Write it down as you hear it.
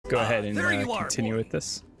go ahead and there you are, continue boy. with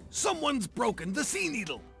this. Someone's broken the sea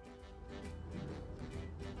needle.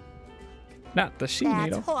 Not the she That's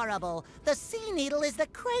needle. horrible. The sea needle is the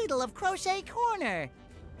cradle of Crochet Corner.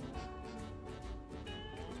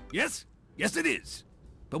 Yes, yes it is.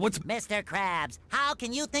 But what's Mr. Krabs, how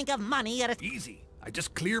can you think of money at a... easy? I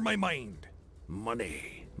just clear my mind.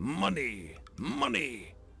 Money, money,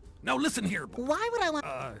 money. Now listen here. Why would I want...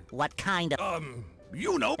 what kind of...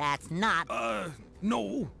 You know. That's not...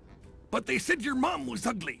 No. But they said your mom was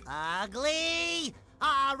ugly. ugly?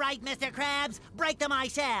 All right, Mr. Krabs, break them I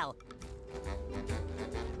shall.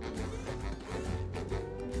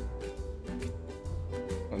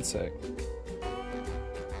 One sec.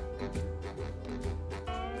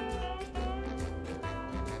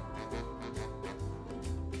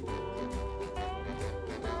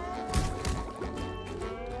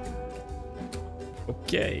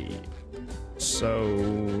 Okay,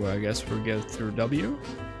 so I guess we'll go through W.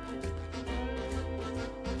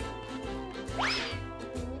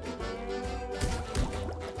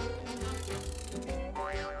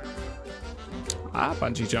 Ah,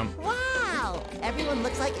 bungee jump. Wow! Everyone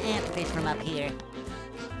looks like antfish from up here.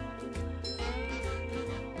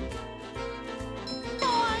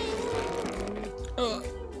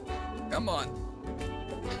 Come on.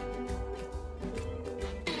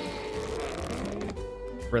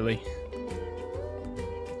 Really?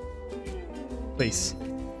 Please.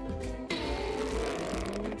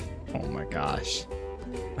 Oh my gosh.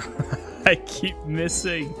 I keep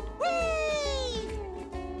missing.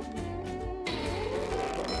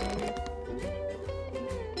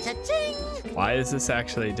 Cha-ching! Why is this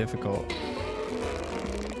actually difficult?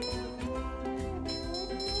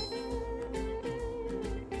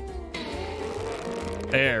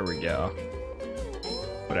 There we go.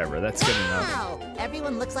 Whatever, that's good enough. Wow!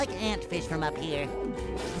 Everyone looks like antfish from up here.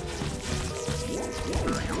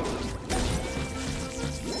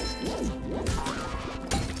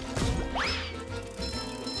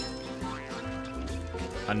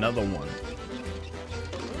 Another one.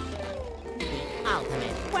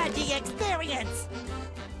 Ultimate wedgie experience!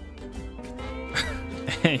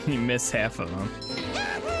 And you miss half of them.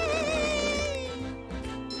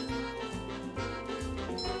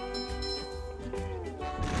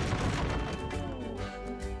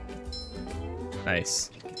 Nice.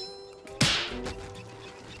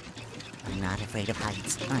 I'm not afraid of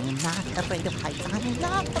heights. I am not afraid of heights. I am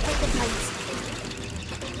not afraid of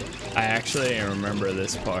heights. I actually remember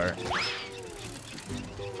this part.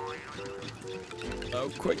 Oh,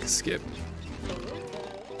 quick skip.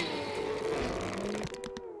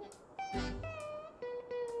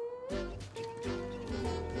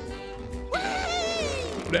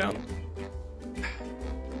 Down.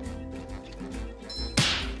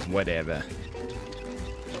 Whatever.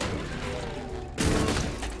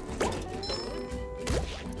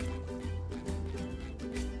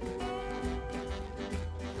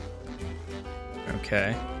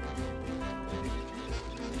 Okay.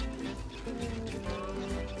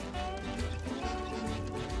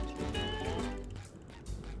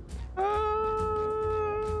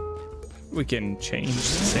 We can change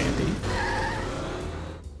Sandy.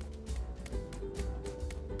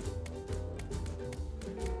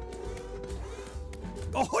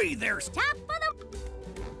 Ahoy there! Top of the...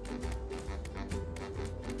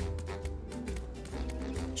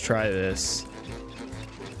 Let's try this.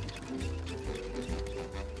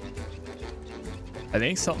 I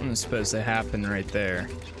think something's supposed to happen right there.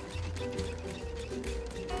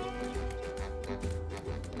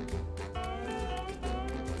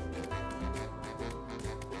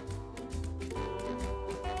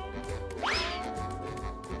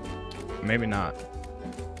 Maybe not.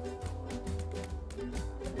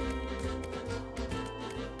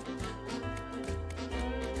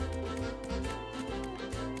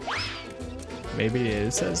 Maybe it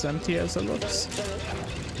is as empty as it looks.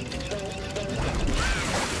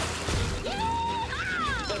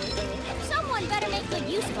 Someone better make good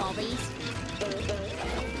use of all these.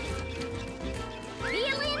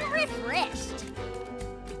 Feeling refreshed.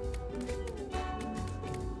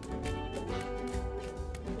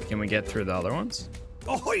 Can we get through the other ones?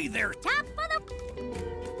 Ahoy there! Top of the...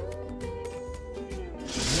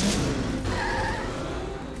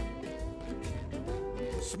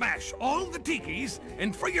 Smash all the tikis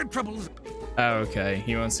and for your troubles. Oh, okay.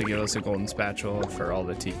 He wants to give us a golden spatula for all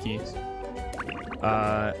the tikis.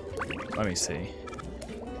 Let me see.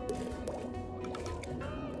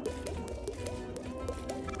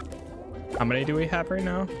 How many do we have right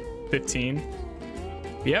now? 15.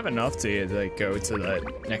 We have enough to like go to the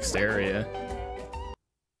next area.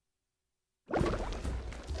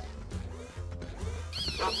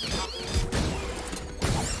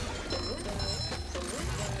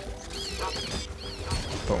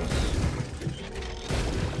 Boom.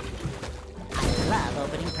 I love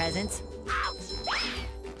opening presents.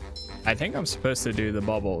 I think I'm supposed to do the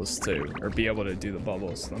bubbles too, or be able to do the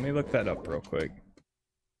bubbles. Let me look that up real quick.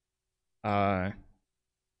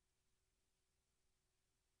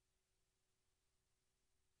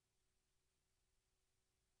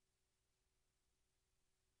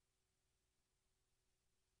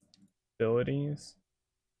 Abilities.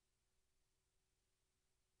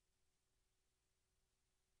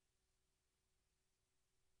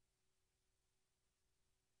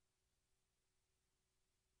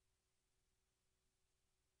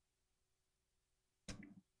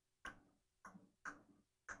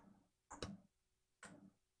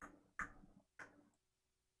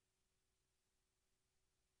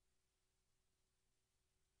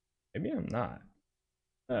 Maybe I'm not.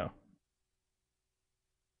 Oh.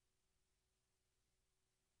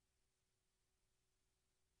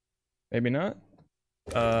 Maybe not.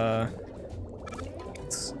 I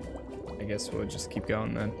guess we'll just keep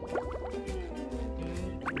going then.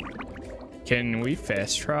 Can we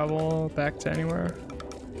fast travel back to anywhere?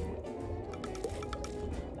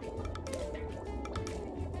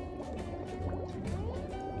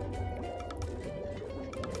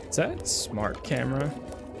 Is that smart camera?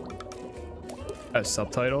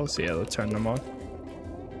 Subtitles? Yeah, let's turn them on.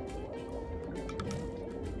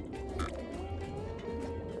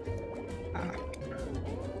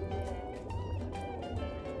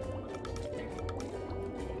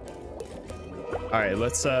 All right,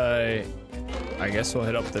 let's I guess we'll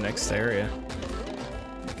hit up the next area.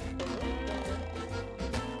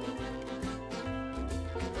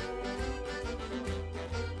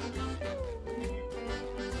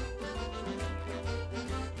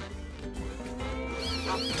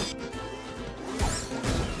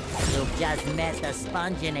 You've just met the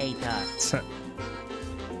Sponginator.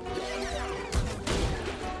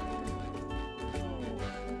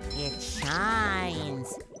 It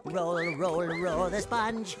shines. Roll, roll, roll the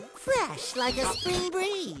sponge. Fresh like a spring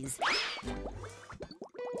breeze.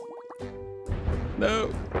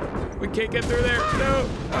 No, we can't get through there. No,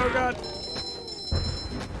 oh god.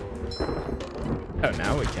 Oh,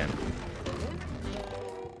 now we can.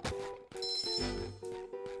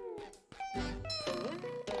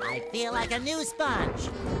 I feel like a new sponge.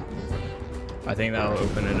 I think that'll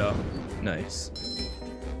open it up. Nice.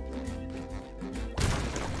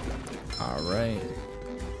 All right.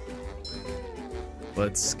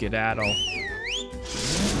 Let's skedaddle.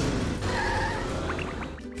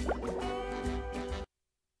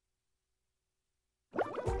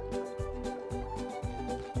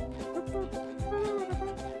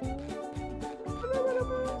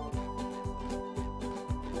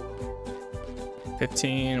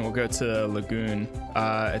 We'll go to the lagoon.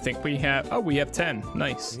 I think we have, oh, we have 10.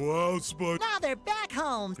 Nice. Wow, Sponge. Now they're back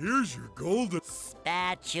home. Here's your golden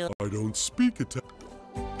Spatula. I don't speak Italian.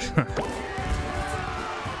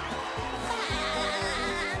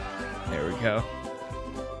 There we go.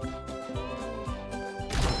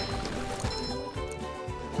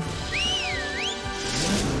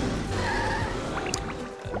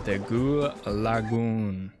 The Goo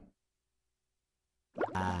Lagoon.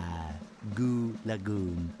 Goo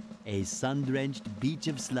Lagoon, a sun-drenched beach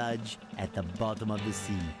of sludge at the bottom of the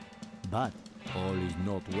sea. But all is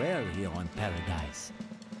not well here on Paradise.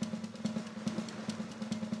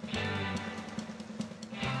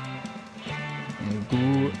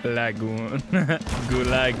 Goo Lagoon. Goo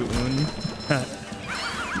Lagoon. Yeah,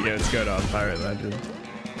 let's go to our Pirate Legend.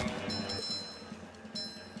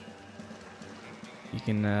 You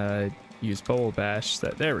can use Bowl Bash.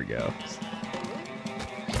 There we go.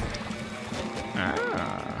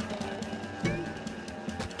 Ah.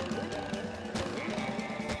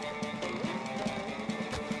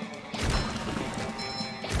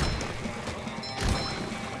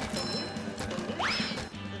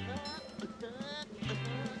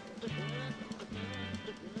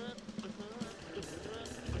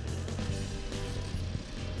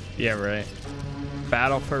 Yeah, right.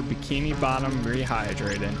 Battle for Bikini Bottom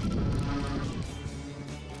Rehydrated.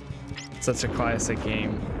 Such a classic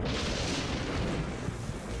game.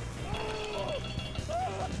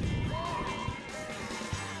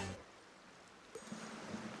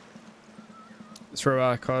 This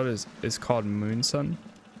robot called is called Moonsun.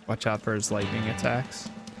 Watch out for his lightning attacks.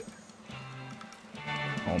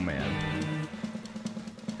 Oh man.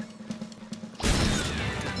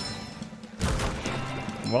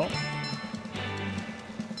 Well,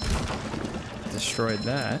 destroyed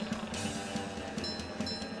that.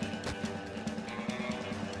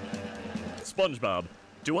 SpongeBob,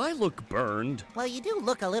 Do I look burned? Well, you do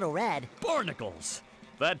look a little red. Barnacles!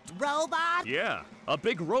 That... Robot? Yeah, a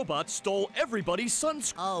big robot stole everybody's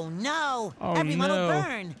sunscreen. Oh no! Oh, Everyone no. will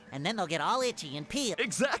burn, and then they'll get all itchy and peel.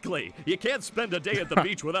 Exactly! You can't spend a day at the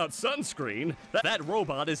beach without sunscreen. That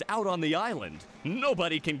robot is out on the island.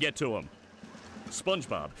 Nobody can get to him.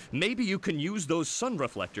 SpongeBob, maybe you can use those sun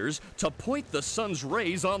reflectors to point the sun's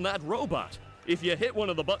rays on that robot. If you hit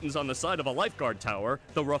one of the buttons on the side of a lifeguard tower,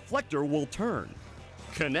 the reflector will turn.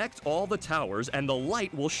 Connect all the towers and the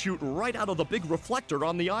light will shoot right out of the big reflector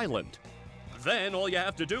on the island. Then all you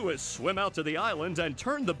have to do is swim out to the island and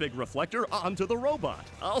turn the big reflector onto the robot.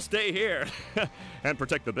 I'll stay here and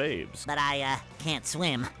protect the babes. But I, can't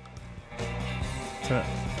swim.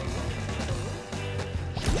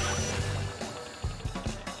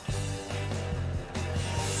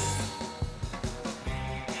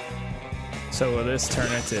 So will this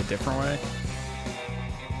turn it to a different way?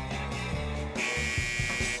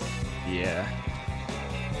 Yeah.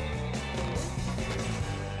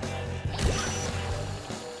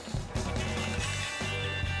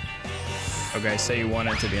 Okay, so you want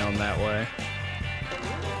it to be on that way.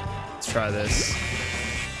 Let's try this.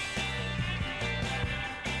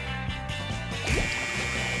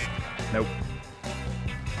 Nope.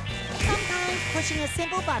 Sometimes pushing a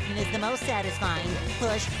simple button is the most satisfying.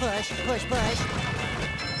 Push, push, push, push.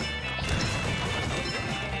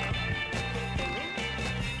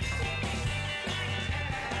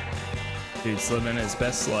 Dude's living his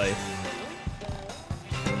best life.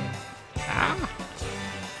 Ah!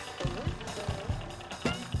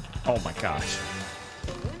 Oh my gosh.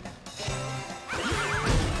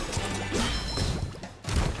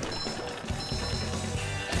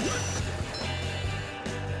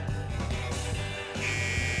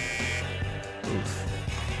 Oof.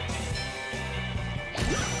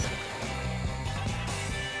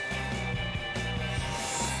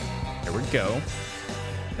 There we go.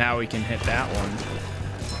 Now we can hit that one.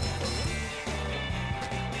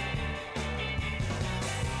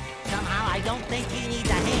 Somehow I don't think he needs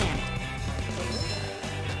a hand.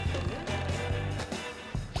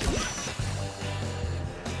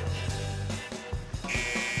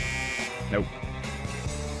 Nope.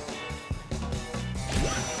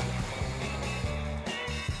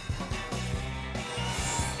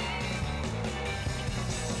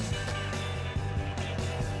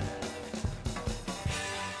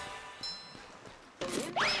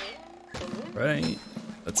 Right.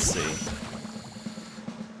 Let's see.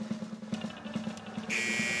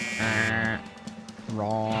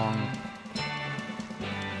 Wrong.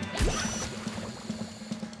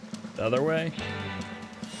 The other way?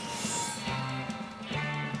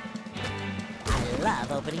 I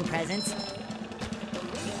love opening presents.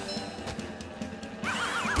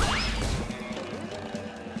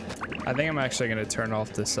 I think I'm actually going to turn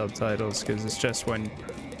off the subtitles because it's just when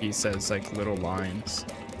he says like little lines.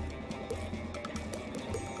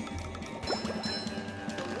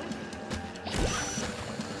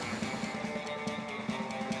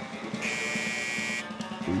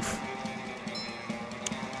 Oof.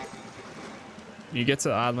 You get to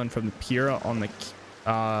the island from the pier on the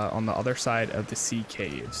other side of the sea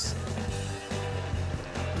caves.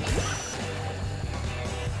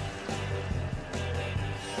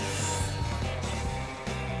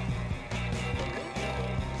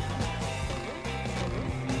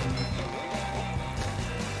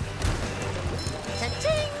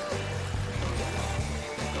 Cha-ching!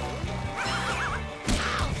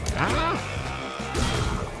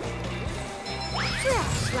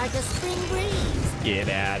 Fresh like a spring breeze. Get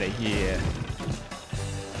out of here.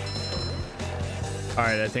 All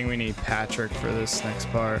right, I think we need Patrick for this next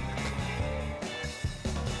part.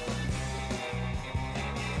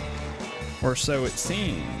 Or so it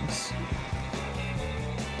seems.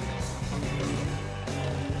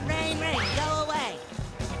 Rain, rain, go away.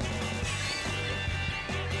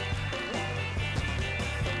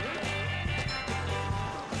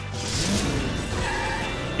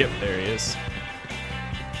 Yep, there he is.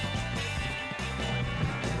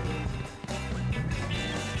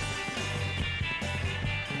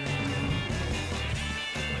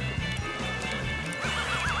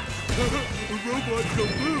 Robot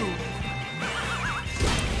kaboo!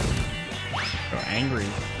 So angry.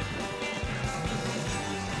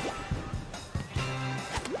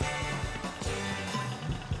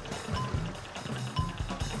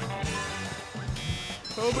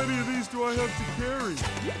 How many of these do I have to carry?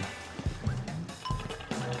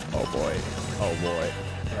 Oh boy. Oh boy.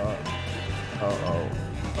 Uh-oh.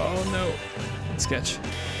 Oh no. Sketch.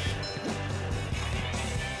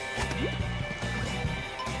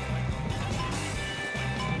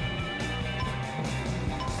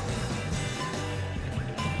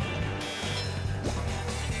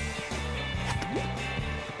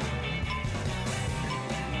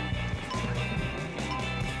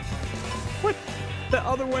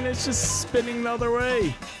 other one is just spinning the other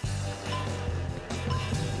way.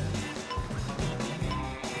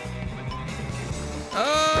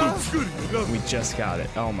 Oh! We just got it.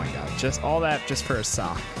 Oh my god. Just all that just for a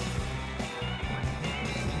sock.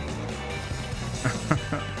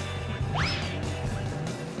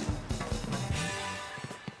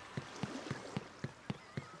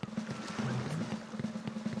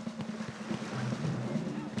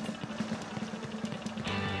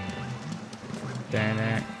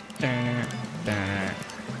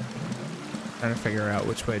 Trying to figure out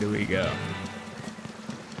which way do we go.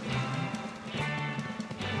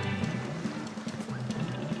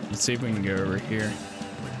 Let's see if we can go over here.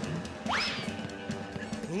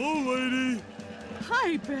 Hello, lady.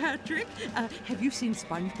 Hi, Patrick. Have you seen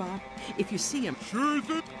SpongeBob? If you see him, Sure is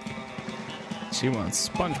it? She wants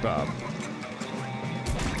SpongeBob.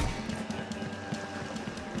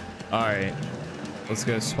 Alright. Let's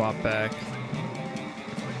go swap back.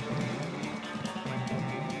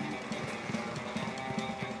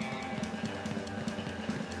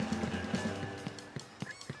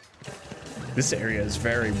 This area is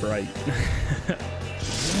very bright.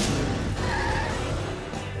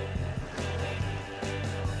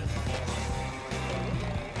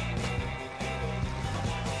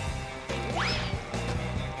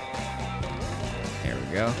 There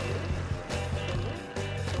we go.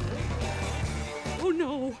 oh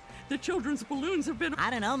no, the children's balloons have been. I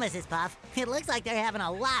don't know, Mrs. Puff. It looks like they're having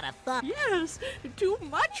a lot of fun. Yes, too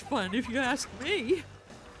much fun if you ask me.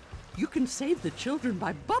 You can save the children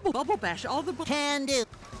by bubble bash all the. Can do.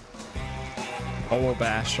 Bubble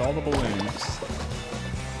bash all the balloons.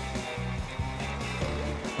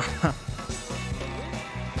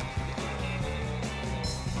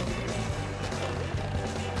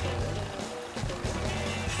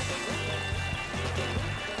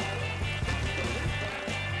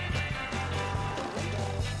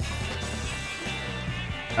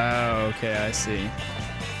 Oh, okay, I see.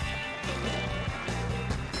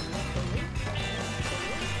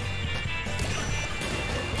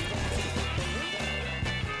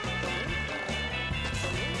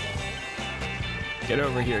 Get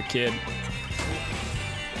over here, kid.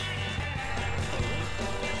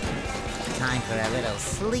 Time for a little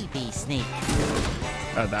sleepy sneak.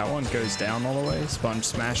 Oh, that one goes down all the way. Sponge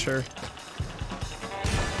Smasher.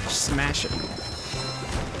 Smash it.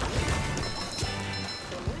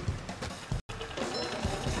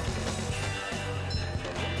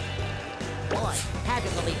 Boy,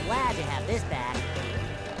 Patrick will be glad to have this back.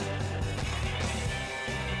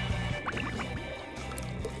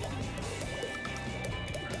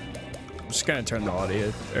 I'm just gonna turn the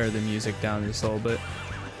audio or the music down just a little bit.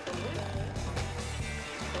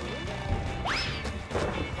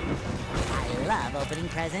 I love opening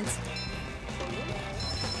presents.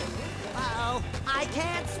 Uh-oh, I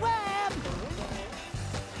can't swim!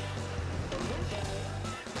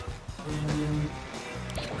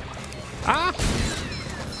 Ah!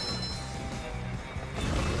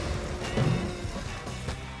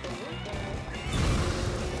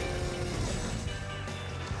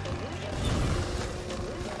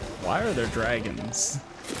 Why are there dragons?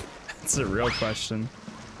 That's a real question.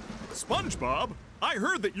 SpongeBob, I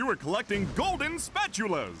heard that you were collecting golden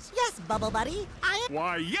spatulas. Yes, Bubble Buddy, I am.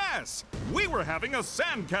 Why, yes! We were having a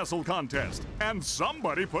sandcastle contest, and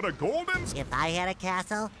somebody put a golden. If I had a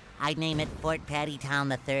castle, I'd name it Fort Pattytown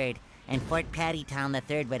III. And Fort Pattytown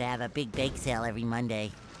III would have a big bake sale every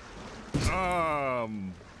Monday.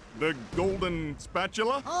 The golden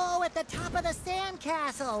spatula? Oh, at the top of the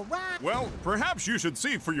sandcastle, right? Well, perhaps you should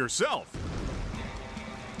see for yourself.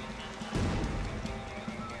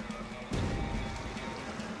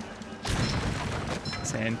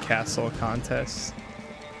 Sandcastle contest.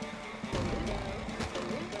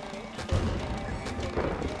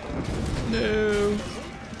 No.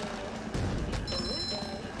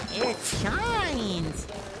 It shines!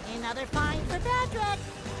 Another find for Patrick!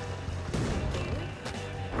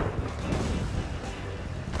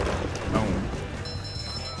 Oh.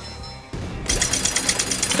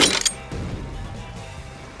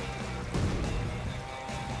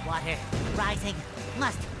 Water rising.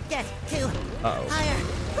 Must get to Uh-oh. higher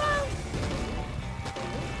ground!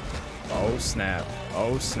 Oh snap.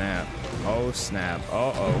 Oh snap. Oh snap.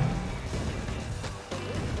 Uh-oh.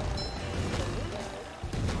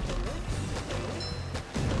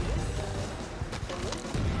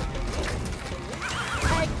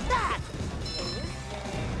 Like that!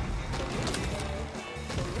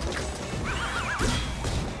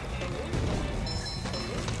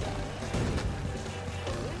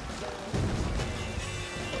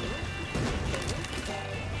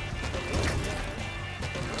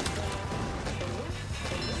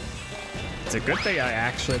 It's a good thing I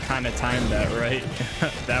actually kind of timed that right.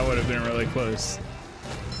 That would have been really close.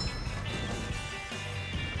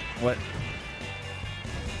 What?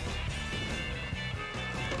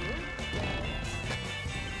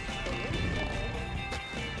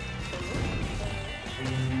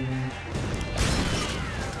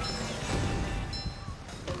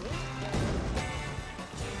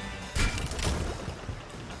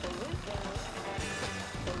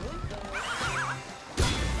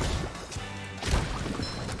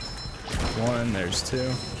 One, there's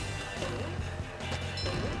two.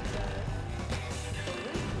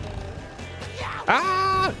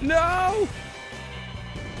 Ah, no!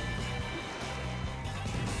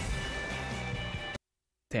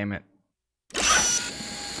 Damn it.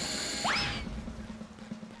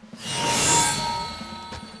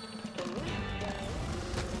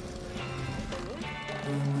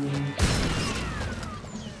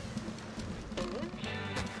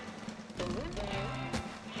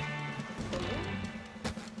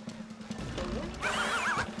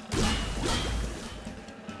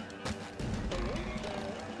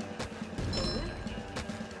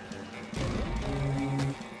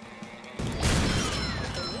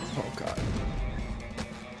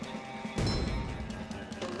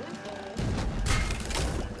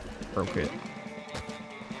 Broke it.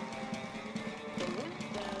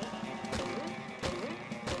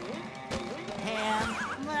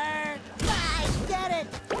 Hammer! I get it!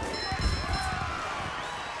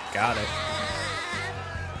 Got it.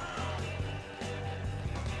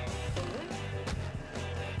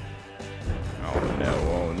 Oh no,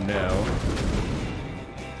 oh no.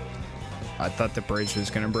 I thought the bridge was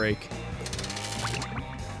gonna break.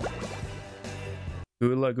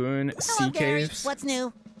 Blue Lagoon, Hello, Sea Gary. Caves. What's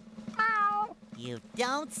new? You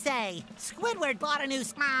don't say. Squidward bought a new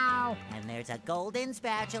spout, and there's a golden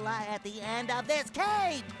spatula at the end of this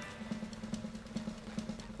cave.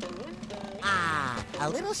 Ah, a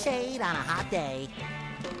little shade on a hot day.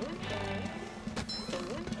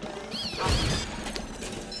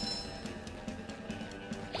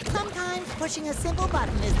 Sometimes pushing a simple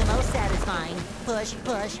button is the most satisfying. Push,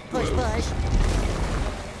 push, push, push.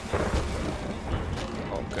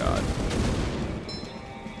 Oh god.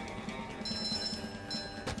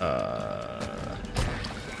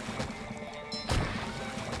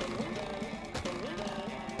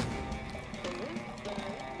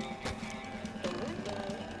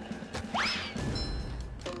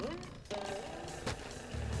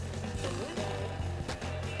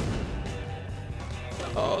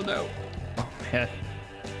 Oh no. Oh man.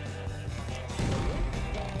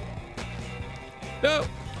 No.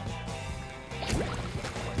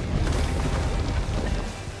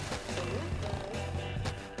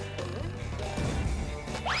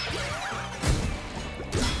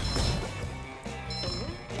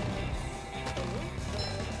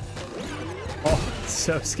 Oh, it's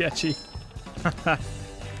so sketchy.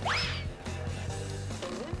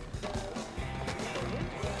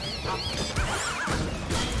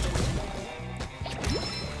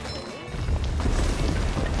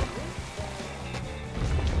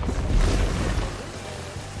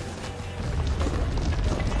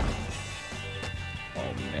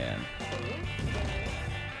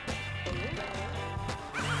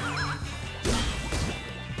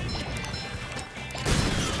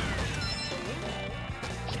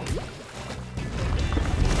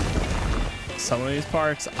 Some of these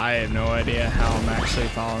parts, I have no idea how I'm actually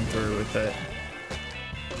following through with it.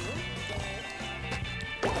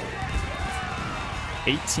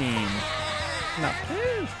 18. Not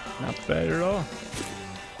bad at all.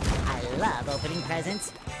 I love opening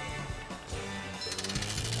presents.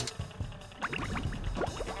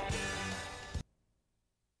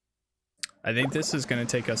 I think this is gonna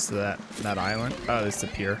take us to that island. Oh, it's the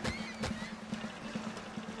pier.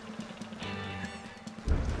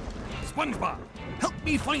 SpongeBob, help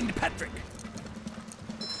me find Patrick.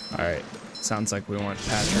 All right, sounds like we want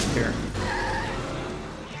Patrick here.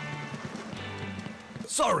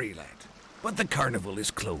 Sorry, lad, but the carnival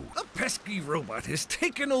is closed. A pesky robot has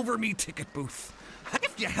taken over me ticket booth.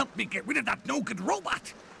 If you help me get rid of that no-good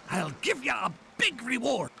robot, I'll give you a big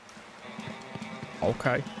reward.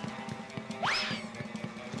 Okay.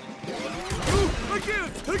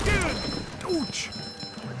 Again! Ouch!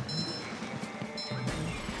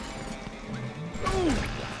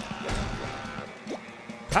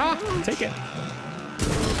 Ah, take it.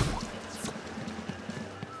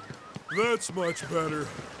 That's much better.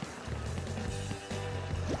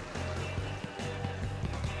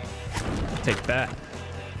 Take that.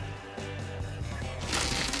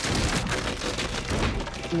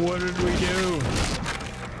 What did we do?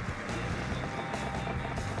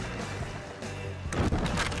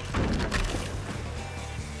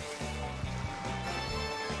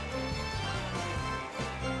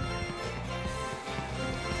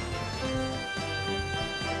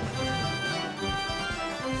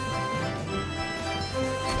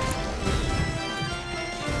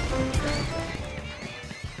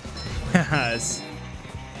 Yes.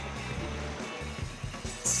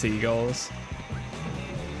 Seagulls.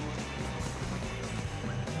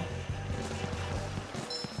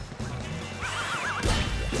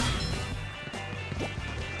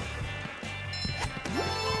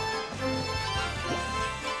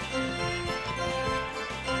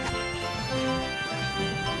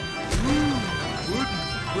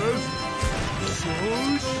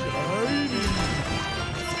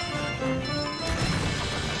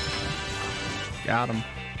 Got him.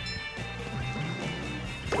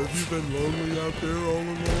 Have you been lonely out there all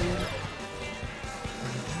alone?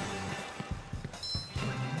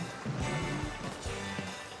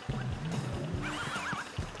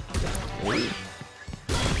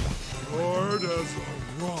 Hard as a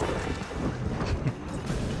rock.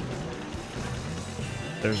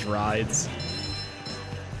 There's rides.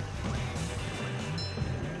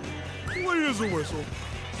 Clean as a whistle.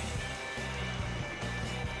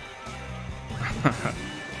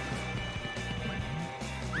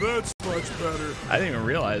 That's much better. I didn't even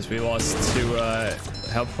realize we lost 2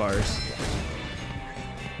 health bars.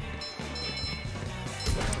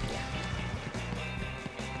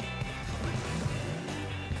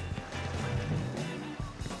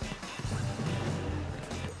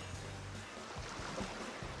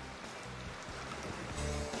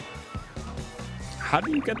 How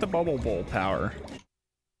do you get the bubble bowl power?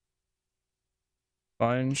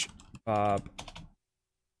 SpongeBob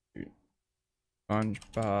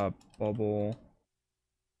bubble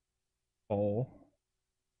bowl.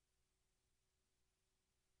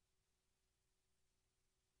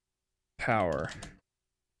 Power.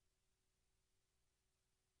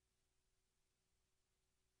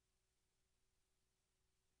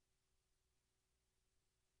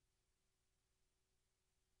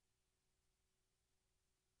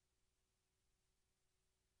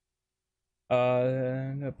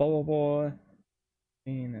 The bubble bowl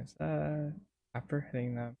is that after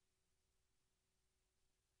hitting them.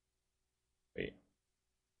 Wait.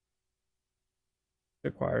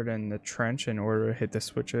 Acquired in the trench in order to hit the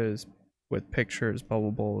switches with pictures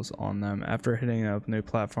bubble bowls on them. After hitting a new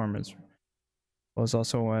platform was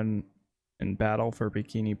also in battle for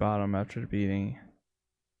Bikini Bottom after beating.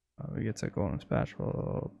 We get a golden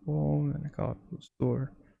spatula bowl and a cop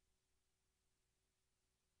store.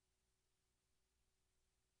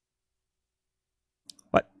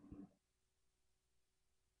 What?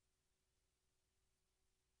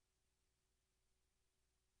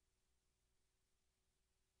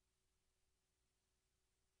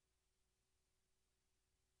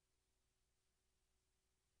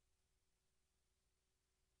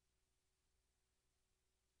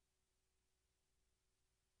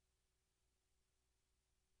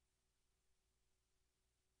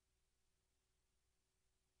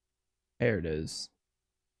 There it is.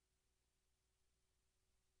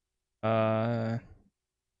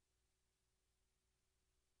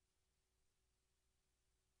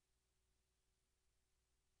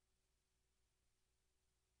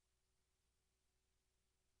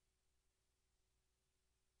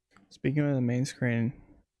 Speaking of the main screen,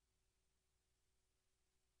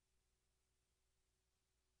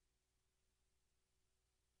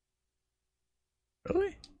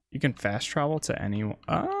 really? You can fast travel to anyone.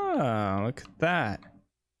 Ah, look at that.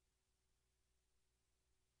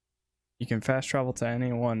 You can fast travel to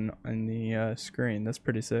anyone in the screen. That's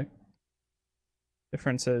pretty sick.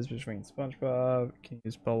 Differences between SpongeBob. Can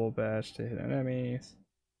use Bubble Bash to hit enemies.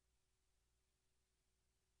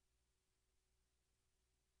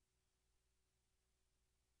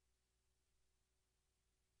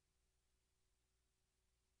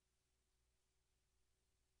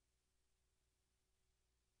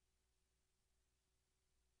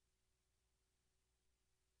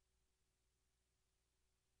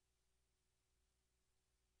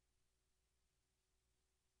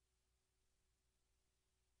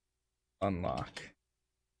 Unlock.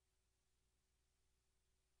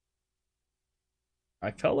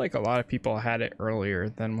 I felt like a lot of people had it earlier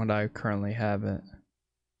than what I currently have it.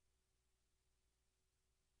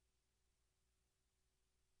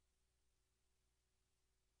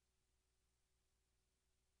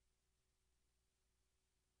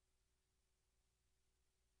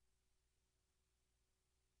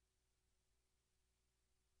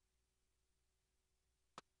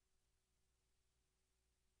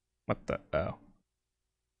 What the? Oh.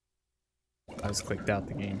 I just clicked out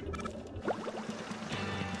the game.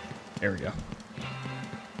 There we go.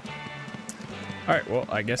 Alright, well,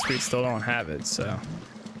 I guess we still don't have it, so.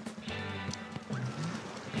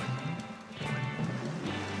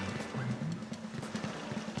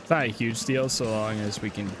 It's not a huge deal so long as we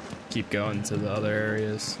can keep going to the other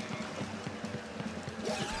areas.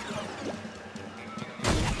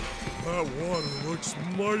 That water looks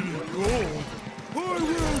mighty cold. I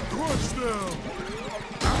will crush them.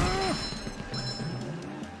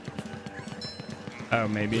 Oh,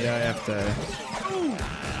 maybe I have to.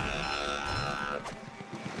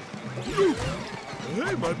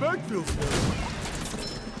 Hey, my back feels better.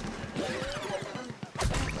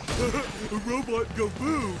 A robot go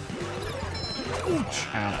boom. Ouch.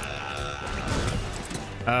 Ow.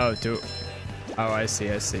 Oh, oh, I see.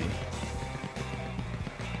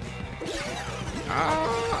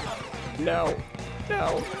 Ah! No.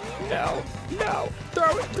 Throw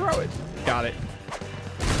it. Got it.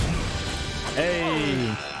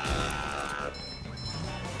 Hey.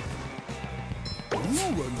 Ooh,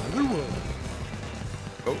 another one.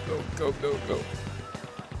 Go.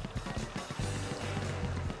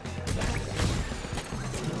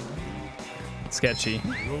 Sketchy. I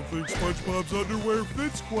don't think SpongeBob's underwear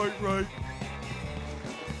fits quite right.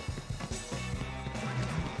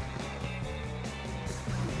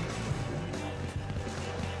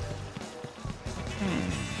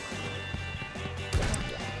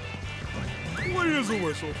 Clean as a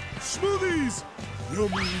whistle. Smoothies!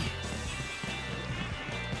 Yummy!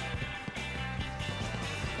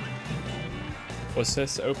 Was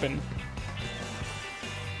this open?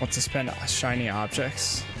 Want to spend shiny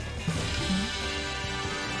objects?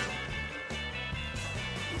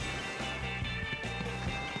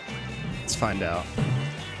 Let's find out.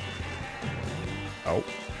 Oh.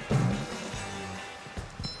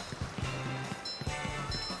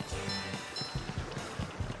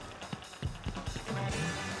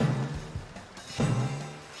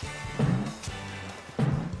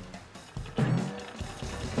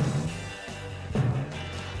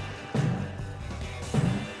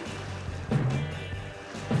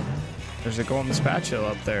 There's a golden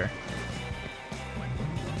spatula up there.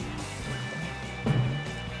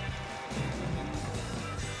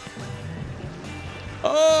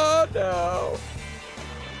 Oh no!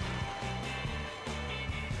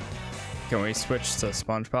 Can we switch to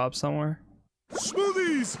SpongeBob somewhere?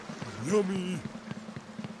 Smoothies! Yummy!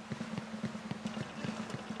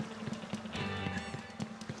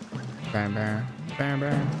 Bam, bam, bam,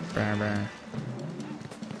 bam, bam, bam.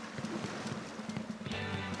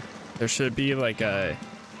 There should be like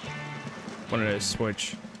one of those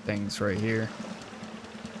switch things right here.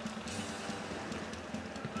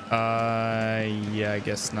 Yeah, I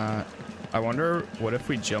guess not. I wonder, what if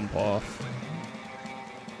we jump off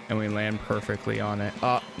and we land perfectly on it?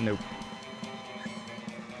 Nope.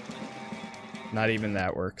 Not even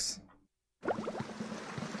that works.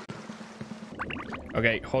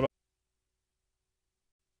 Okay, hold on.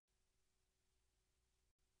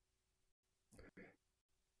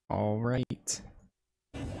 All right.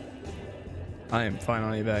 I am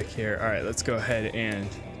finally back here. All right, let's go ahead and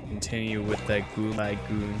continue with that Gulag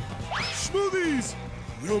Goon. Smoothies!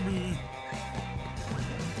 Yummy!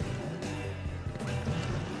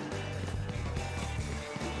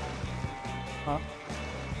 Huh?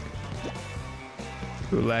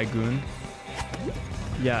 Gulag Goon?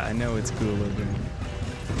 Yeah, I know it's Gulag Goon.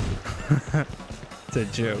 It's a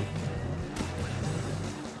joke.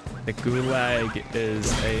 The Gulag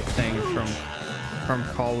is a thing from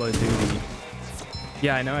Call of Duty.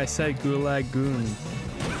 Yeah, I know I said Gulag Goon.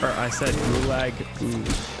 Or I said Gulag Goon.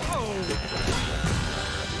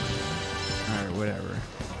 Alright, whatever.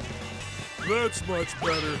 That's much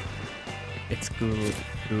better. It's Gulag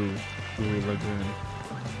Goon.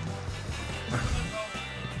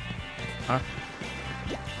 Huh?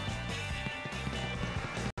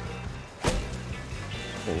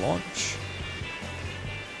 Launch.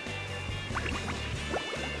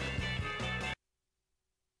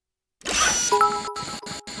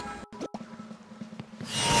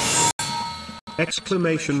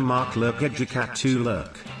 Exclamation mark lurk educat to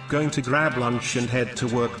lurk. Going to grab lunch and head to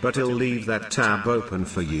work, but he'll leave that tab open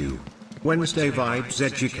for you. Wednesday vibes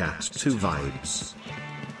educat 2 vibes.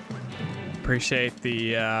 Appreciate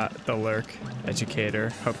the lurk, educator.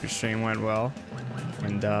 Hope your stream went well.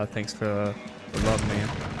 And thanks for the love, man.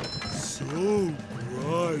 So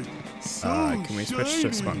bright. So can we switch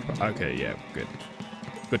to shiny. SpongeBob? Okay, yeah, good.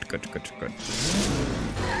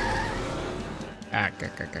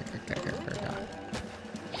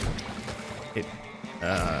 Good.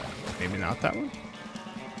 Maybe not that one?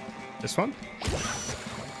 This one?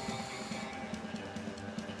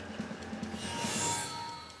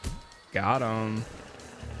 Got him.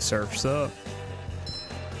 Surf's up.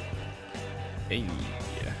 Hey.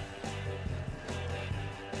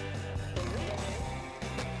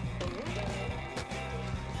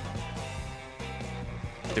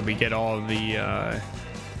 Did we get all the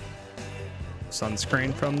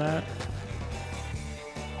sunscreen from that?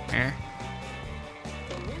 Eh.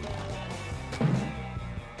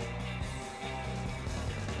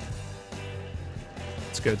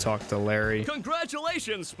 Let's go talk to Larry.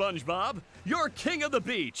 Congratulations, SpongeBob! You're king of the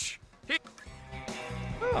beach!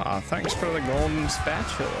 Ah, thanks for the golden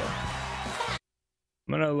spatula. I'm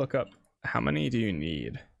gonna look up, how many do you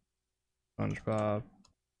need? SpongeBob.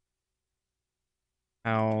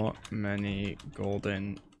 How many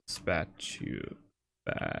golden spatulas?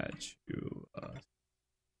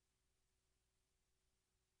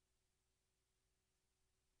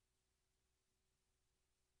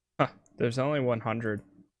 Huh, there's only 100.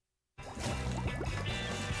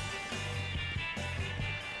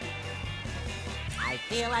 I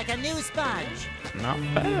feel like a new sponge. Not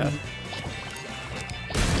bad.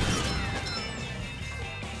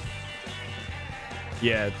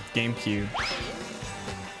 Yeah, GameCube.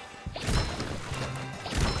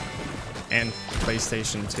 And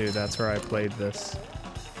PlayStation 2, that's where I played this.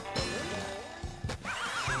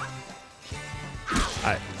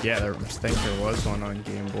 Yeah, I think there was one on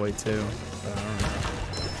Game Boy too, but I don't know.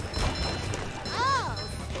 Oh,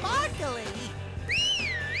 sparkly!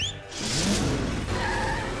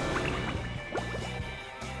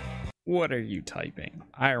 What are you typing?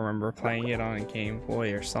 I remember playing it on a Game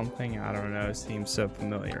Boy or something. I don't know, it seems so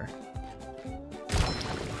familiar.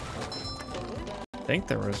 I think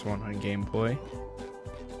there was one on Game Boy.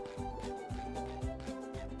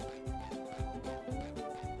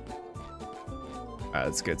 Alright,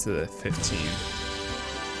 let's get to the 15.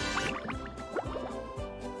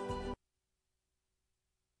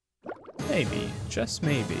 Maybe, just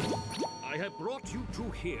maybe. I have brought you two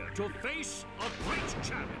here to face a great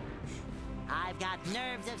challenge. I've got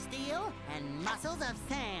nerves of steel and muscles of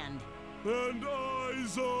sand. And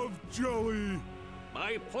eyes of jelly.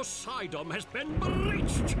 My Poseidon has been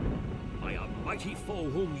breached by a mighty foe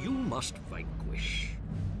whom you must vanquish.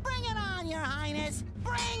 Bring it on, Your Highness!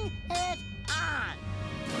 Bring it on!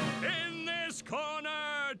 In this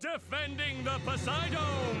corner, defending the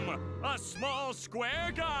Poseidon, a small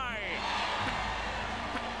square guy.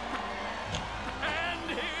 And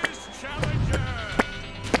his challenger,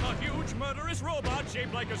 a huge murderous robot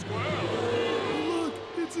shaped like a squirrel. Look,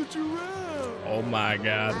 it's a giraffe. Oh my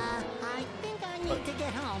god. I think I need to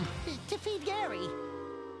get home to feed Gary.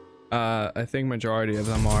 I think majority of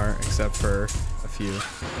them are, except for a few.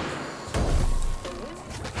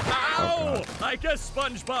 Ow! I guess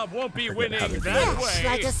SpongeBob won't be winning that Fresh way.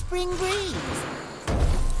 like a spring breeze.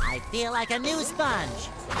 I feel like a new sponge.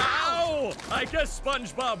 Ow! I guess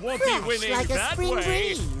SpongeBob won't Fresh be winning like a that spring way.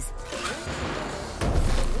 breeze.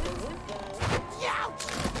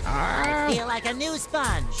 I feel like a new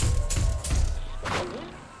sponge.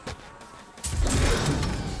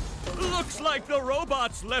 Looks like the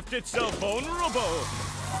robot's left itself vulnerable.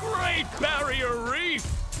 Great Barrier Reef!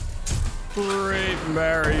 Great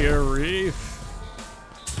Barrier Reef.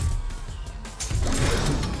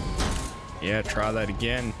 Yeah, try that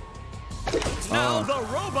again. Now the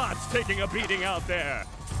robot's taking a beating out there.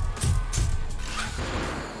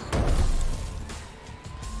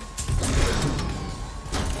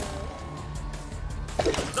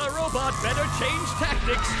 The robot better change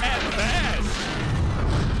tactics and fast.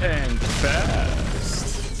 And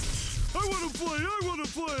fast. I want to play. I want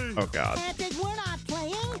to play. Oh god. Antic, we're not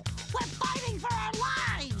playing. We're fighting for our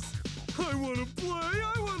lives. I want to play.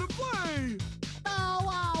 I want to play.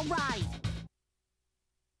 Oh, all right.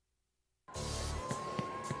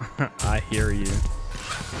 I hear you.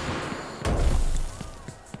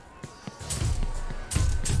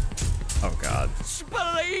 Oh god.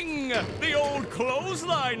 Spling! The old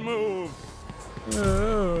clothesline move.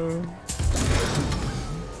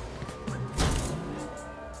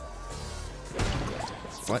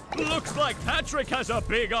 What? Looks like Patrick has a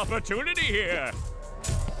big opportunity here.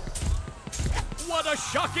 What a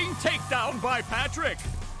shocking takedown by Patrick.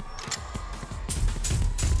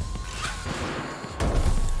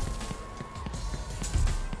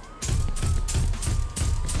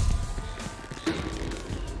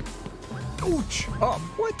 Ouch! Oh,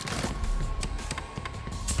 what?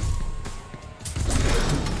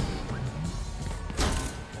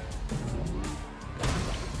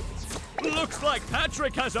 Looks like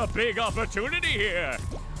Patrick has a big opportunity here.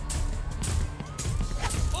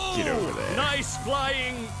 Oh, Get over there. Nice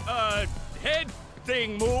flying, head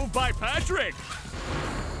thing move by Patrick.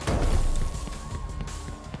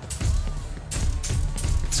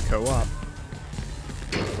 Let's co-op.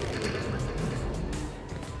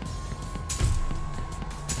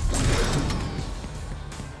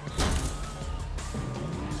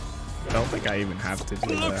 I don't think I even have to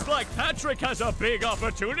do Looks that. like Patrick has a big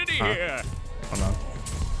opportunity here. Hold on.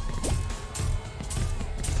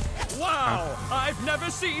 Wow! I've never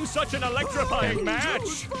seen such an electrifying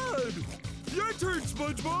match! Fun! Your turn,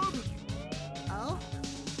 SpongeBob! Oh?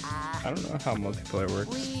 I don't know how multiplayer works.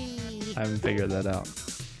 We... I haven't figured that out.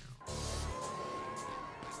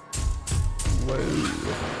 Whoa.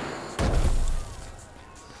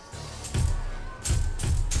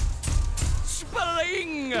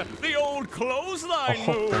 Spling! The old clothesline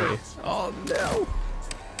move! Oh no!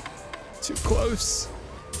 Too close.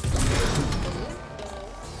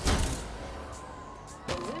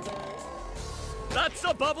 That's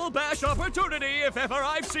a bubble bash opportunity if ever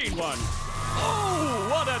I've seen one. Oh,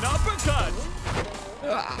 what an uppercut!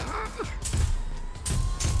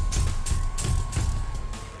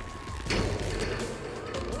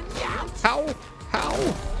 How?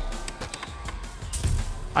 How?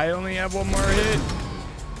 I only have one more hit.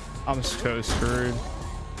 I'm so screwed.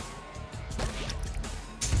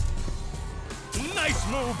 Nice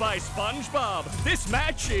move by SpongeBob. This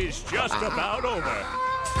match is just about over.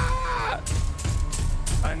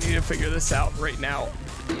 I need to figure this out right now.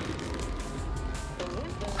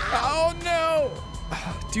 Oh no!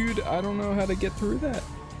 Dude, I don't know how to get through that.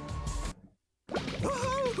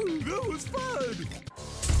 Oh, that was fun!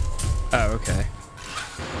 Oh, okay.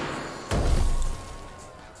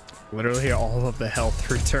 Literally all of the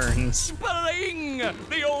health returns. Bling!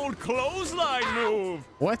 The old clothesline move.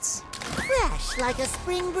 What? Fresh like a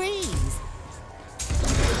spring breeze.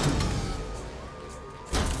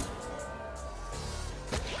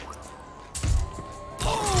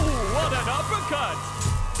 Oh, what an uppercut!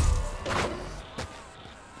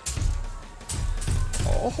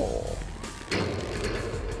 Oh.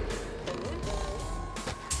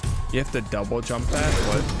 You have to double jump that?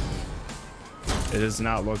 What? It does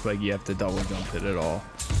not look like you have to double jump it at all.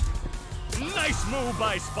 Nice move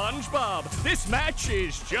by SpongeBob. This match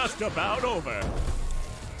is just about over.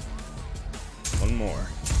 One more.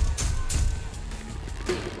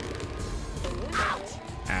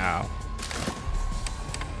 Ow.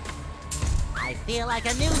 I feel like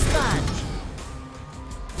a new sponge.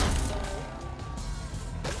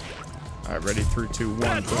 All right, ready? 3, 2, 1.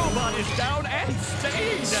 That robot is down and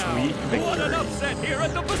staying down. Sweet What an victory. upset here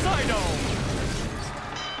at the Poseidon.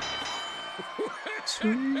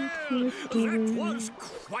 That was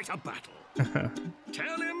quite a battle.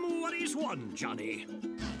 Tell him what he's won, Johnny.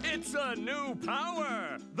 It's a new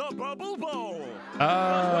power, the Bubble Bowl. Oh.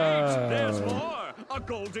 But wait, there's more. A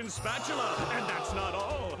golden spatula, and that's not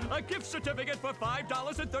all. A gift certificate for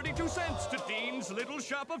 $5.32 to Dean's Little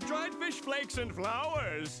Shop of Dried Fish Flakes and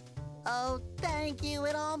Flowers. Oh, thank you.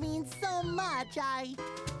 It all means so much.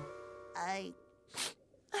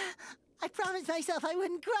 I promised myself I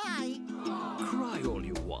wouldn't cry. Cry all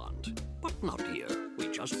you want, but not here. We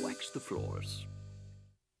just wax the floors.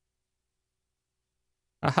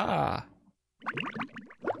 Aha.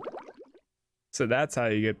 So that's how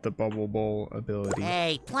you get the Bubble Bowl ability.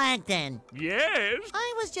 Hey, Plankton. Yes?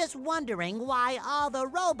 I was just wondering why all the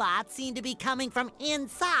robots seem to be coming from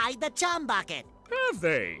inside the chum bucket. Have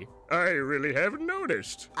they? I really haven't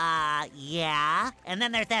noticed. Yeah. And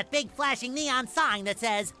then there's that big flashing neon sign that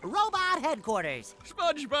says Robot Headquarters.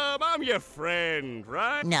 SpongeBob, I'm your friend,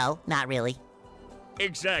 right? No, not really.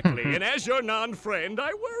 Exactly, and as your non-friend,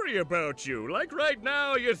 I worry about you. Like right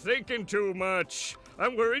now, you're thinking too much.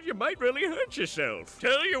 I'm worried you might really hurt yourself.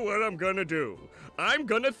 Tell you what I'm gonna do. I'm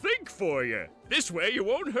gonna think for you. This way you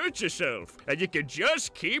won't hurt yourself, and you can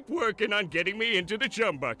just keep working on getting me into the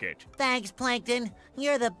chum bucket. Thanks, Plankton.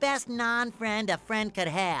 You're the best non-friend a friend could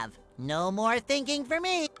have. No more thinking for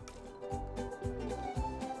me.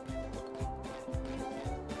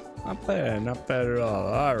 Not bad at all.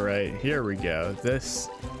 All right, here we go. This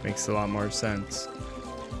makes a lot more sense.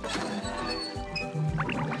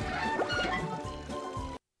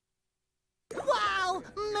 Wow!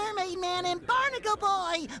 Mermaid Man and Barnacle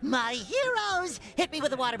Boy! My heroes! Hit me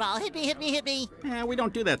with a water ball. Hit me, hit me, hit me. We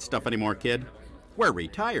don't do that stuff anymore, kid. We're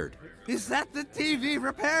retired. Is that the TV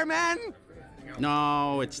repairman?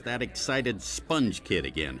 No, it's that excited sponge kid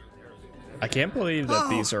again. I can't believe that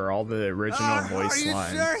these are all the original voice Are you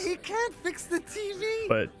lines. sure he can't fix the TV?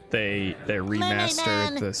 But they Mermaid remastered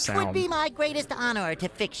Man, the it would sound. be my greatest honor to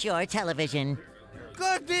fix your television.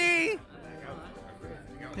 Goody!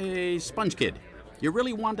 Hey, sponge kid, you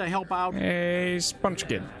really want to help out? Hey, Sponge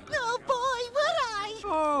Kid. Oh boy,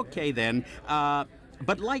 would I! Okay then.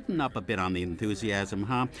 But lighten up a bit on the enthusiasm,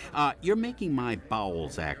 huh? You're making my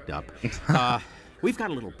bowels act up. We've got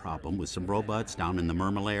a little problem with some robots down in the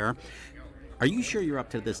Mermalair. Are you sure you're up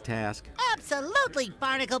to this task? Absolutely,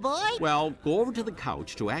 Barnacle Boy! Well, go over to the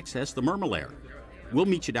couch to access the Mermalair. We'll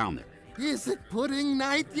meet you down there. Is it pudding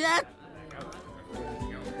night yet?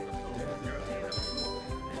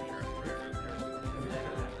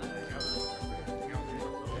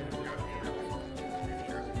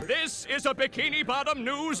 This is a Bikini Bottom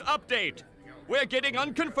news update. We're getting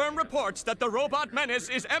unconfirmed reports that the robot menace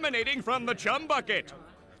is emanating from the chum bucket.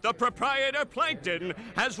 The proprietor, Plankton,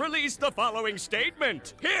 has released the following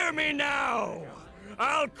statement. Hear me now!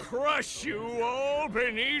 I'll crush you all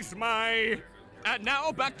beneath my... And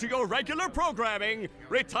now back to your regular programming.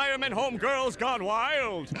 Retirement Home Girls Gone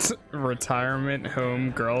Wild. Retirement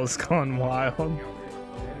Home Girls Gone Wild.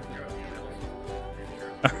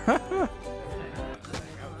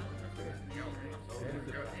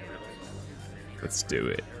 Let's do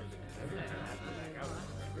it.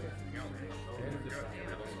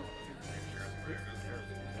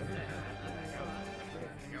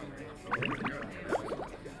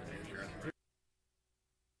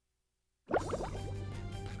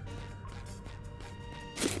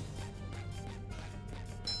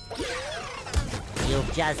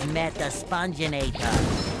 You've just met the Sponginator.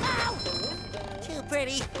 Ow! Too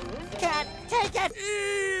pretty. Cat, take it!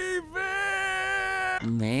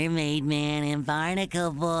 Mermaid Man and Barnacle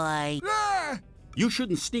Boy. You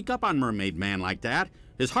shouldn't sneak up on Mermaid Man like that.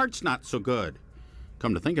 His heart's not so good.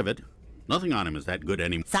 Come to think of it, nothing on him is that good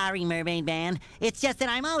anymore. Sorry, Mermaid Man. It's just that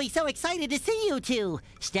I'm always so excited to see you two.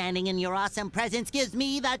 Standing in your awesome presence gives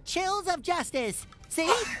me the chills of justice.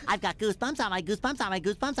 See? I've got goosebumps on my goosebumps on my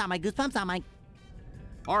goosebumps on my goosebumps on my...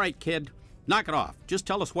 All right, kid. Knock it off. Just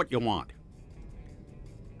tell us what you want.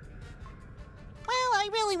 Well, I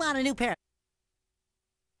really want a new pair.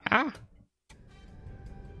 Ah.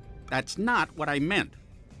 That's not what I meant.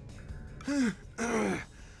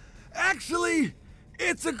 Actually,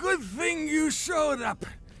 it's a good thing you showed up,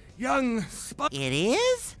 young It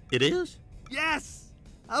is? It is? Yes!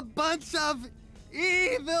 A bunch of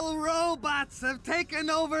evil robots have taken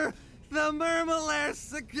over the Mermalair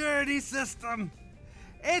security system.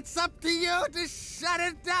 It's up to you to shut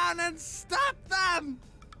it down and stop them!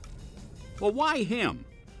 Well, why him?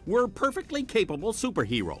 We're perfectly capable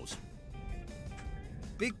superheroes.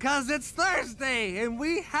 Because it's Thursday and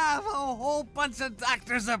we have a whole bunch of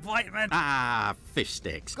doctor's appointments. Ah, fish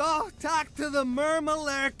sticks. Go talk to the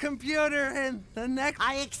Mermalair computer in the next...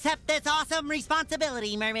 I accept this awesome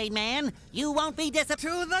responsibility, Mermaid Man. You won't be To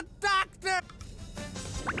disappointed. the doctor!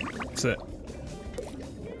 That's it.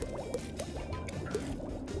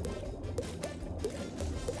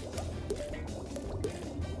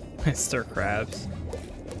 Mr. Krabs.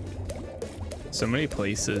 So many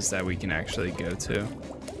places that we can actually go to.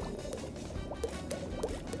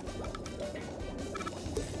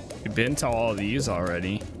 We've been to all of these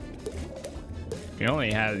already. We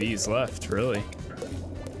only have these left, really.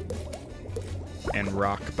 And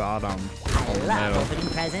Rock Bottom. I love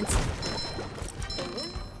opening presents.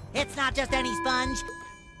 It's not just any sponge.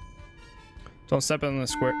 Don't step on the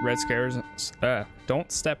red squares.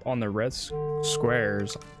 Don't step on the red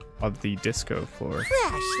squares of the disco floor.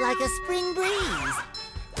 Fresh like a spring breeze.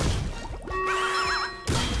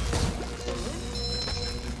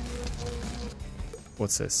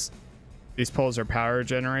 What's this? These poles are power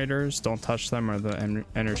generators. Don't touch them or the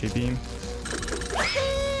energy beam.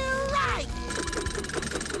 Right.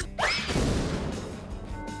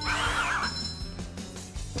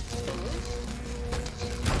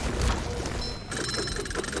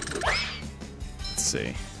 Let's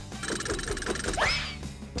see.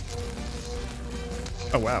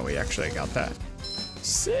 Oh wow, we actually got that.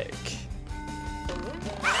 Sick.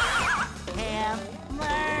 Hammer.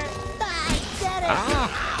 I did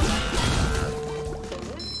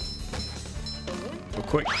it. Go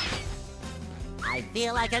quick. I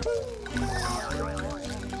feel like a...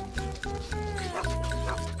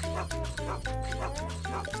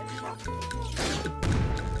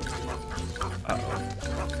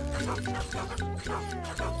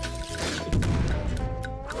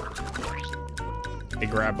 They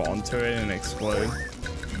grab onto it and explode.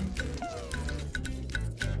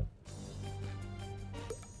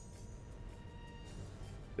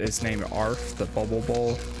 His name Arf, the Bubble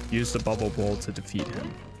Bowl. Use the Bubble Bowl to defeat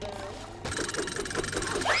him.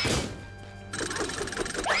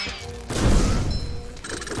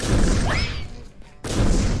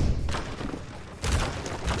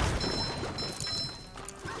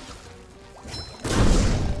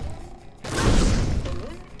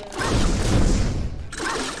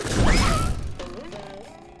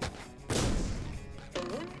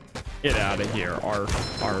 Get out of here,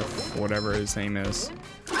 Arf, whatever his name is.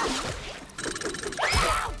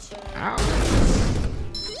 Ow.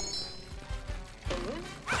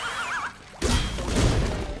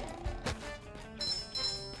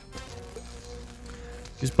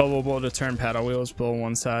 Use bubble bowl to turn paddle wheels. Pull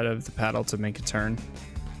one side of the paddle to make a turn.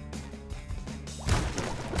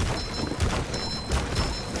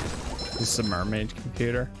 This is a mermaid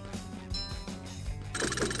computer.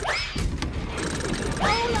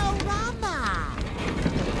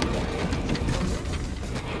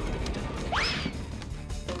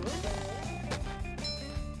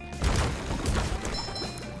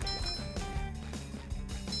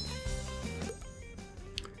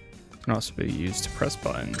 Can also be used to press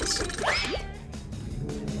buttons.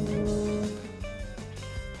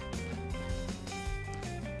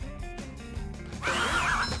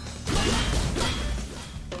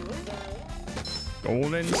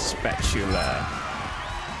 Golden spatula.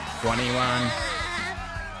 21.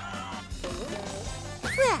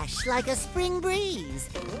 Fresh like a spring breeze.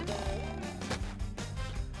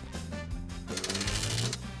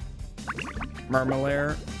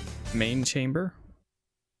 Mermalair main chamber.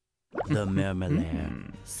 The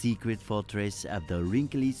Mermalair, secret fortress of the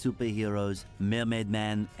wrinkly superheroes Mermaid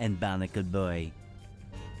Man and Barnacle Boy.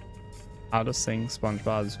 How to sing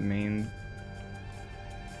SpongeBob's main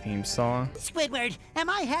theme song. Squidward, am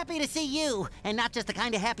I happy to see you? And not just the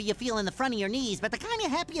kind of happy you feel in the front of your knees, but the kind of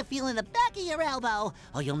happy you feel in the back of your elbow.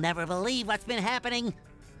 Oh, you'll never believe what's been happening.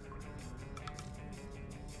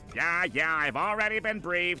 Yeah, I've already been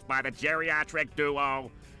briefed by the geriatric duo.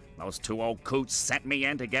 Those two old coots sent me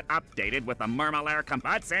in to get updated with the Mermalair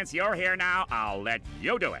But since you're here now, I'll let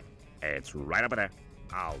you do it. It's right over there.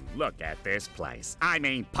 Oh, look at this place. I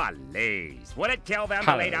mean, please. Would it kill them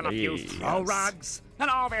to lay down a few throw rugs? And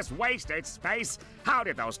all this wasted space? How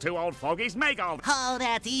did those two old fogies make all this? Oh,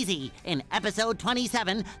 that's easy. In episode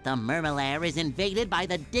 27, the Mermalair is invaded by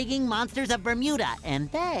the digging monsters of Bermuda,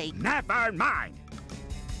 and they... Never mind!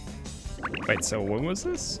 Wait, so what was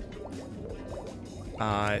this?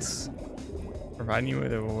 Providing you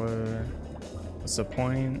with a... what's the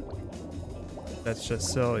point? That's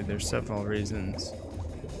just silly. There's several reasons.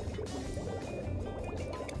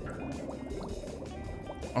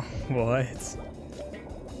 Oh, what?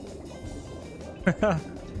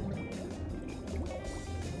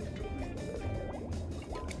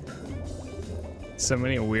 So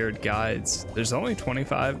many weird guides. There's only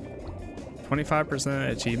 25%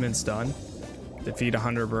 of achievements done. Defeat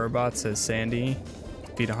 100 robots as Sandy.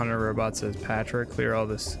 Defeat 100 robots as Patrick. Clear all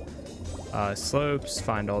this slopes.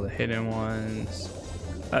 Find all the hidden ones.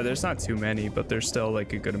 There's not too many, but there's still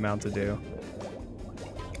like a good amount to do.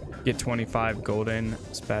 Get 25 golden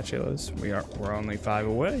spatulas. We're only 5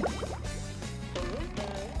 away.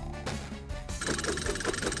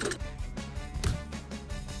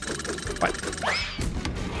 What?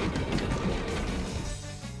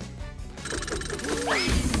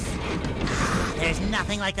 There's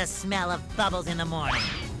nothing like the smell of bubbles in the morning.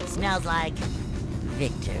 It smells like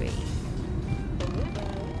victory.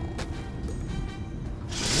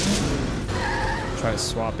 Try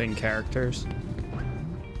swapping characters.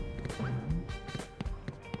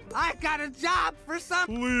 I got a job for some.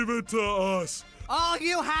 Leave it to us. All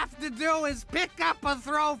you have to do is pick up a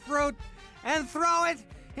throw fruit and throw it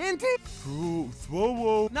into.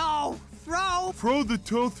 Throw. No, throw. Throw the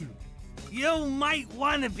tofu. You might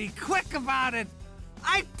want to be quick about it.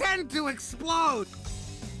 I tend to explode.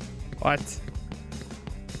 What?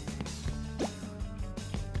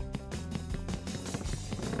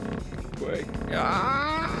 Quick.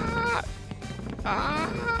 Ah! Ah!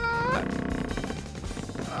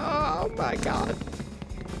 Oh my god.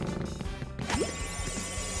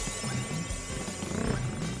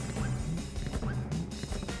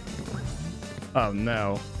 Oh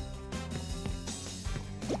no.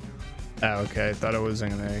 Oh, okay, I thought it was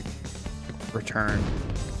gonna return.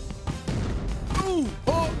 Ooh,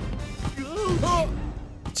 oh, oh.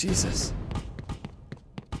 Jesus.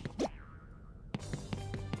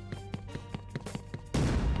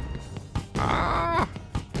 Ah!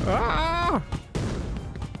 Ah!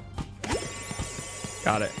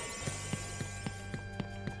 Got it.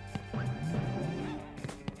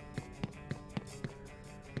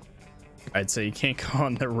 Alright, so you can't go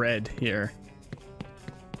on the red here.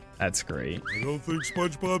 That's great. I don't think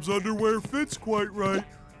SpongeBob's underwear fits quite right.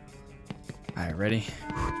 Alright, ready?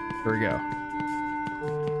 Here we go.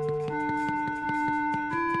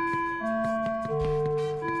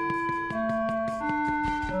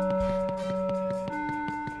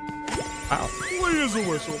 Ow. Clean as a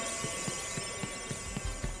whistle.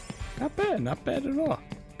 Not bad at all.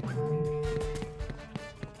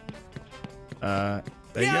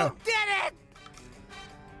 There you go. Did it!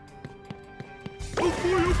 Oh boy,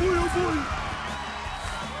 oh boy, oh boy.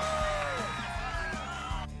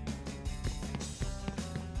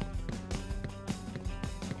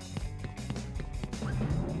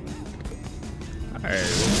 Alright,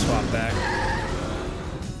 we'll swap back.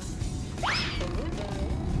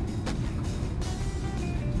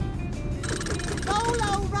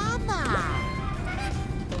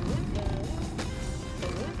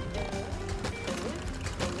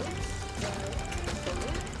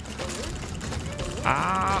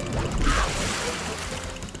 Ah!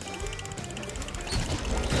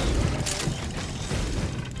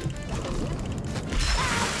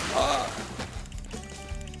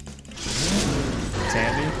 It's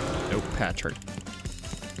Andy? Nope, Patrick.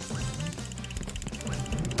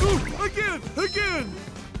 Oh, again!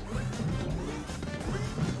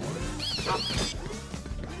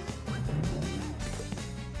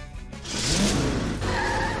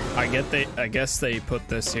 I guess they put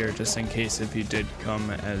this here just in case if you did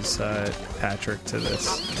come as Patrick to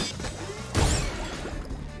this.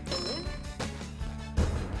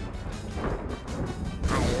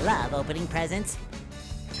 I love opening presents.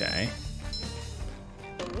 Okay.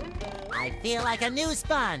 I feel like a new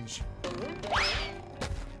sponge.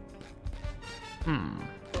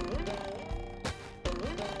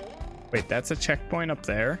 Wait, that's a checkpoint up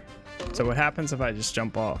there? So what happens if I just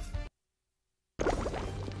jump off?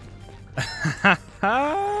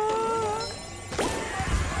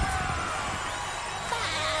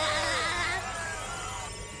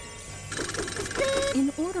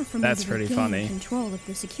 In order for me That's to pretty regain funny. control of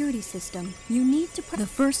the security system, you need to press the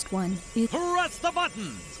first one. Press the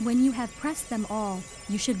button! When you have pressed them all,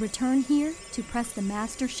 you should return here to press the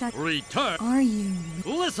master shut. Return! Are you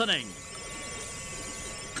listening?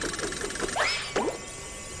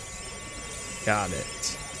 Got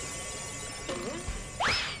it.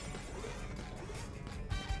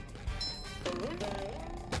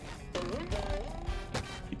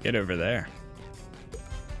 Get over there.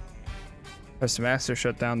 Press the master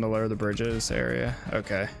shutdown to lower the bridges area.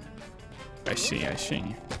 Okay. I see.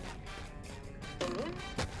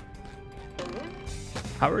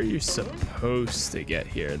 How are you supposed to get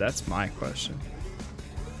here? That's my question.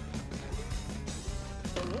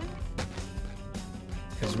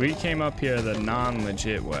 Because we came up here the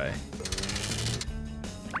non-legit way.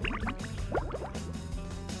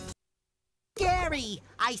 Gary,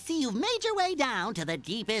 I see you've made your way down to the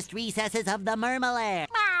deepest recesses of the Mermalair.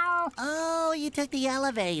 Oh, you took the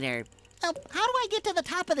elevator. Oh, how do I get to the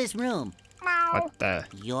top of this room? What the?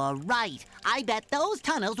 You're right. I bet those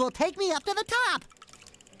tunnels will take me up to the top.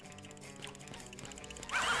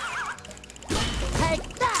 Take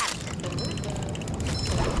that!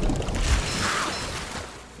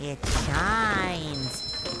 It shines.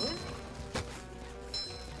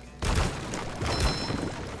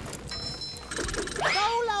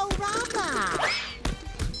 Solo-rama!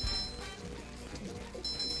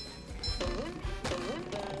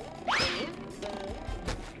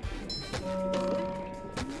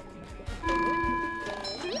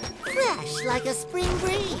 Fresh like a spring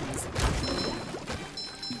breeze.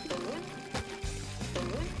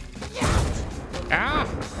 Ah!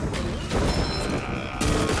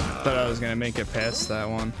 Thought I was gonna make it past that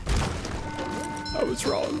one. I was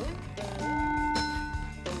wrong.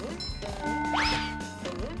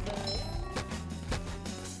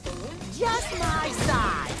 Just my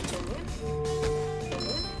size.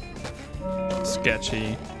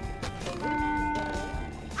 Sketchy.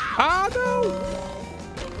 Ah, no!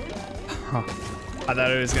 Huh. I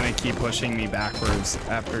thought it was gonna keep pushing me backwards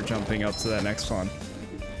after jumping up to that next one.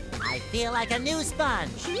 I feel like a new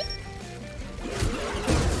sponge.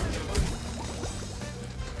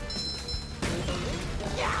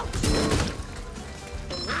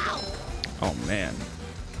 Oh man.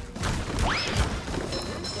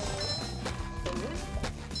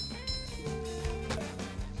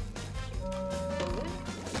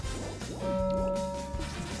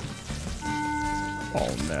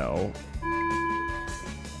 Oh no.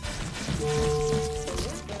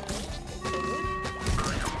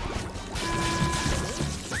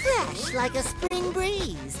 Fresh like a spring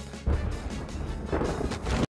breeze.